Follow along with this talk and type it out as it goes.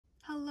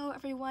Hello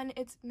everyone,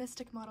 it's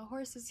Mystic Model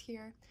Horses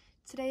here.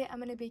 Today I'm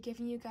going to be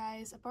giving you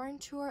guys a barn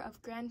tour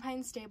of Grand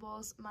Pine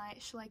Stables, my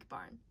Schleich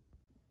barn.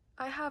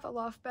 I have a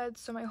loft bed,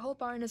 so my whole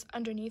barn is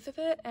underneath of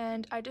it,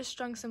 and I just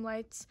strung some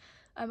lights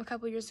a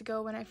couple years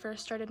ago when I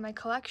first started my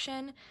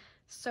collection,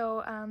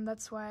 so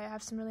that's why I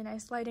have some really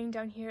nice lighting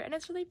down here, and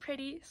it's really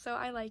pretty, so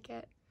I like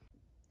it.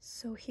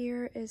 So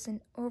here is an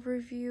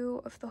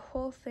overview of the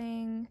whole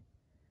thing.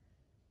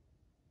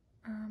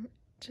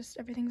 Just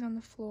everything's on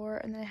the floor,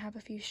 and then I have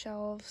a few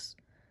shelves.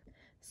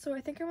 So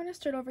I think I want to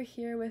start over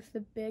here with the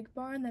big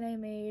barn that I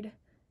made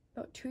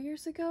about 2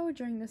 years ago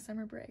during the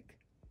summer break.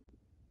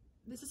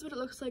 This is what it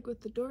looks like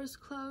with the doors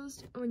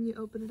closed. When you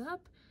open it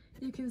up,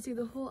 you can see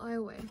the whole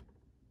aisleway.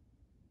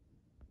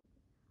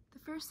 The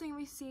first thing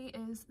we see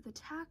is the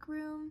tack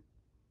room.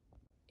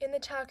 In the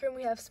tack room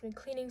we have some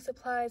cleaning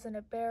supplies and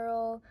a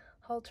barrel,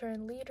 halter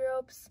and lead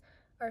ropes,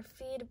 our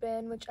feed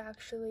bin which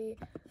actually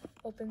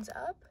opens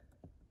up.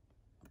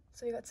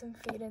 So we got some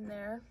feed in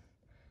there.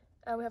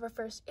 We have our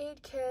first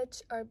aid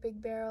kit, our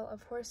big barrel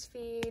of horse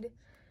feed,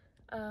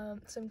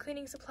 some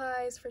cleaning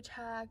supplies for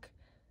tack,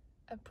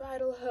 a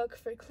bridle hook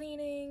for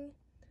cleaning,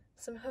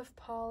 some hoof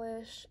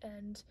polish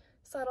and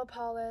saddle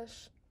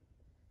polish.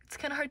 It's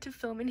kind of hard to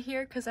film in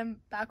here because I'm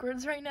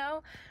backwards right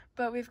now,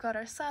 but we've got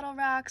our saddle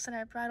racks and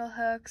our bridle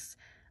hooks,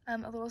 a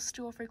little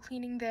stool for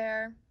cleaning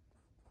there.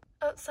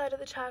 Outside of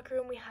the tack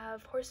room we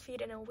have horse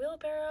feed in a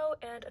wheelbarrow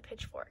and a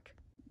pitchfork.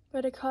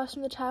 Right across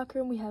from the tack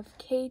room we have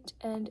Kate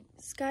and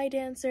Sky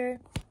Dancer.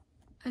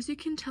 As you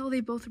can tell,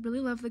 they both really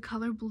love the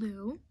color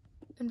blue.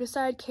 And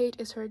beside Kate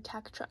is her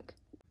tack trunk.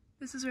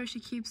 This is where she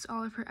keeps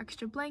all of her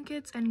extra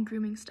blankets and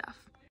grooming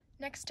stuff.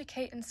 Next to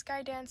Kate and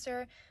Sky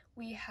Dancer,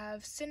 we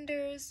have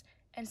Cinders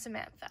and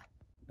Samantha.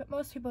 But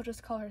most people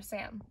just call her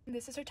Sam. And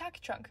this is her tack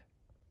trunk.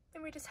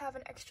 Then we just have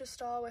an extra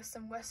stall with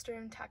some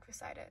Western tack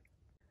beside it.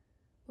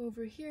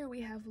 Over here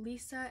we have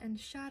Lisa and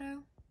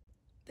Shadow.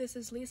 This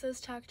is Lisa's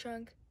tack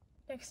trunk.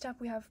 Next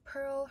up we have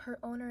Pearl. Her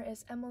owner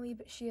is Emily,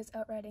 but she is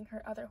out riding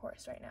her other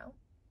horse right now.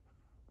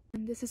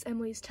 And this is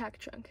Emily's tack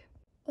trunk.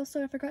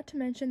 Also, I forgot to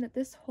mention that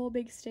this whole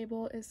big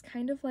stable is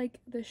kind of like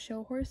the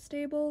show horse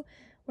stable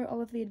where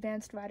all of the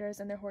advanced riders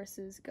and their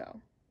horses go.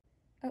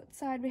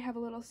 Outside we have a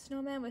little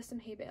snowman with some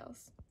hay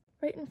bales.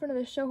 Right in front of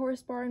the show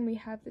horse barn we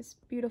have this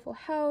beautiful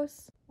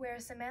house where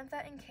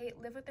Samantha and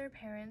Kate live with their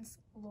parents,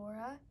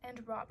 Laura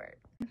and Robert.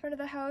 In front of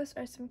the house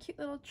are some cute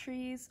little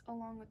trees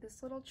along with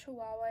this little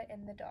chihuahua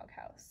in the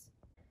doghouse.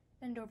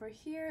 And over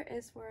here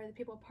is where the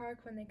people park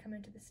when they come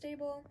into the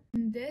stable.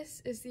 And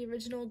this is the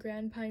original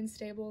Grand Pine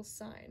Stables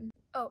sign.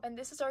 Oh, and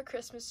this is our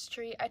Christmas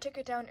tree. I took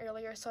it down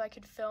earlier so I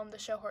could film the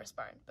show horse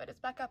barn, but it's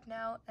back up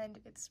now and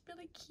it's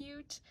really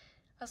cute.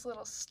 It has a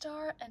little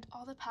star and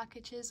all the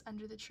packages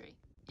under the tree.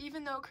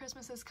 Even though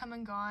Christmas has come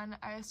and gone,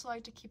 I still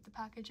like to keep the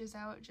packages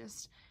out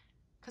just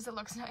because it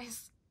looks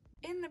nice.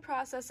 In the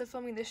process of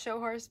filming the show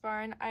horse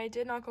barn, I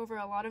did knock over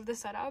a lot of the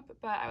setup,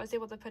 but I was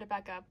able to put it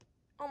back up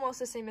almost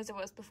the same as it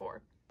was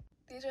before.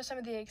 These are some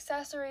of the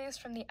accessories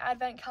from the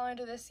advent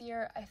calendar this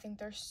year. I think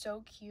they're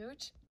so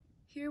cute.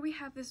 Here we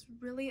have this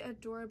really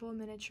adorable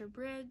miniature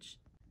bridge.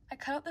 I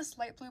cut out this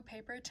light blue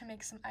paper to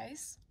make some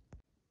ice.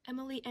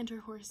 Emily and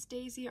her horse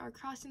Daisy are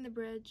crossing the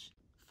bridge,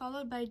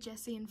 followed by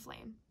Jessie and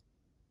Flame.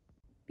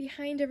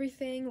 Behind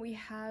everything we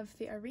have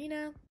the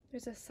arena.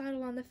 There's a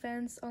saddle on the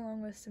fence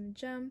along with some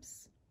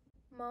jumps.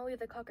 Molly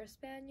the Cocker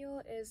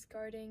Spaniel is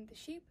guarding the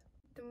sheep.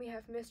 Then we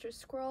have Mr.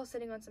 Squirrel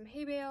sitting on some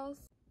hay bales.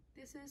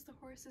 This is the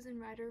horses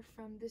and rider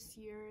from this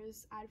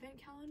year's advent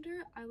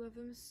calendar. I love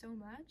them so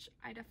much.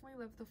 I definitely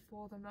love the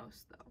foal the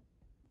most though.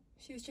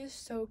 She's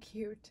just so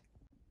cute.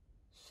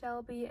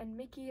 Shelby and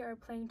Mickey are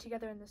playing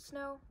together in the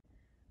snow.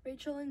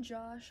 Rachel and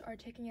Josh are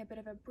taking a bit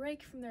of a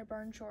break from their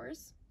barn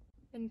chores.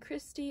 And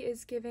Christy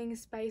is giving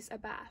Spice a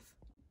bath.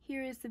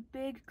 Here is the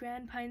big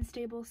Grand Pine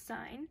Stable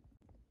sign.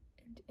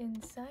 And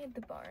inside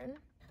the barn,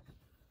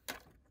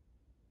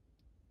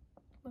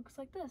 looks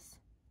like this.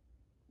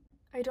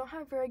 I don't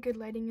have very good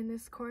lighting in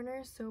this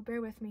corner, so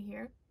bear with me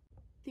here.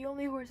 The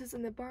only horses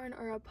in the barn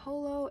are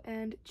Apollo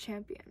and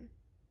Champion.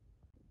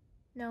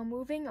 Now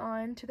moving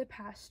on to the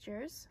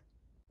pastures.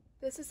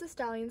 This is the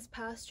stallion's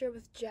pasture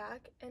with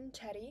Jack and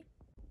Teddy.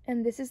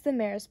 And this is the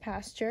mare's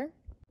pasture.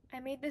 I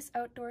made this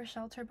outdoor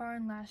shelter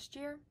barn last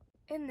year.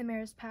 In the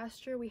mare's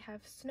pasture we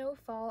have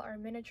Snowfall, our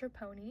miniature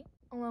pony,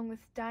 along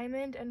with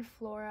Diamond and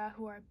Flora,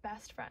 who are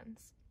best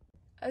friends.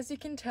 As you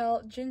can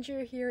tell,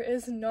 Ginger here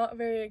is not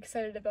very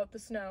excited about the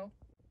snow.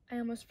 I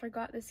almost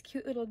forgot this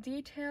cute little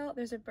detail.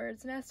 There's a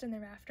bird's nest in the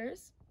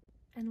rafters.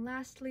 And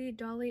lastly,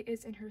 Dolly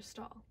is in her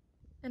stall.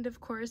 And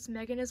of course,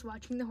 Megan is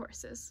watching the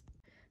horses.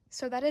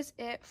 So that is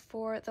it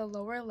for the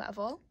lower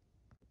level.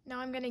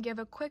 Now I'm going to give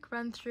a quick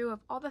run through of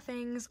all the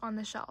things on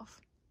the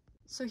shelf.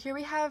 So here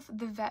we have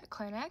the vet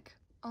clinic,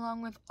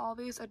 along with all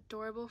these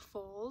adorable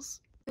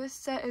foals. This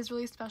set is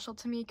really special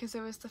to me because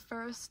it was the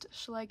first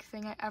Schleich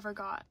thing I ever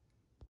got.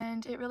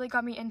 And it really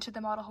got me into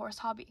the model horse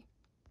hobby.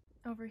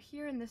 Over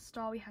here in this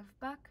stall we have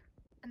Buck,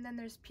 and then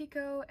there's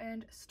Pico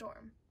and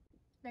Storm,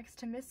 next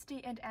to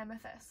Misty and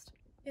Amethyst.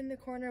 In the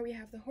corner we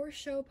have the horse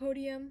show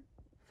podium,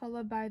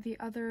 followed by the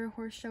other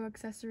horse show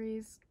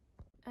accessories.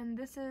 And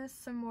this is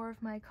some more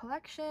of my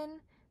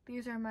collection.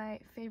 These are my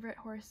favorite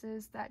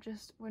horses that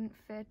just wouldn't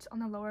fit on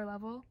the lower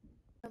level.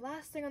 The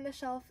last thing on the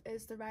shelf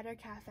is the Rider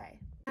Cafe.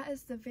 That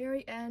is the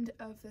very end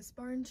of this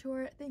barn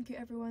tour. Thank you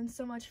everyone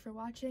so much for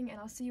watching, and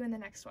I'll see you in the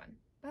next one.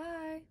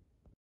 Bye!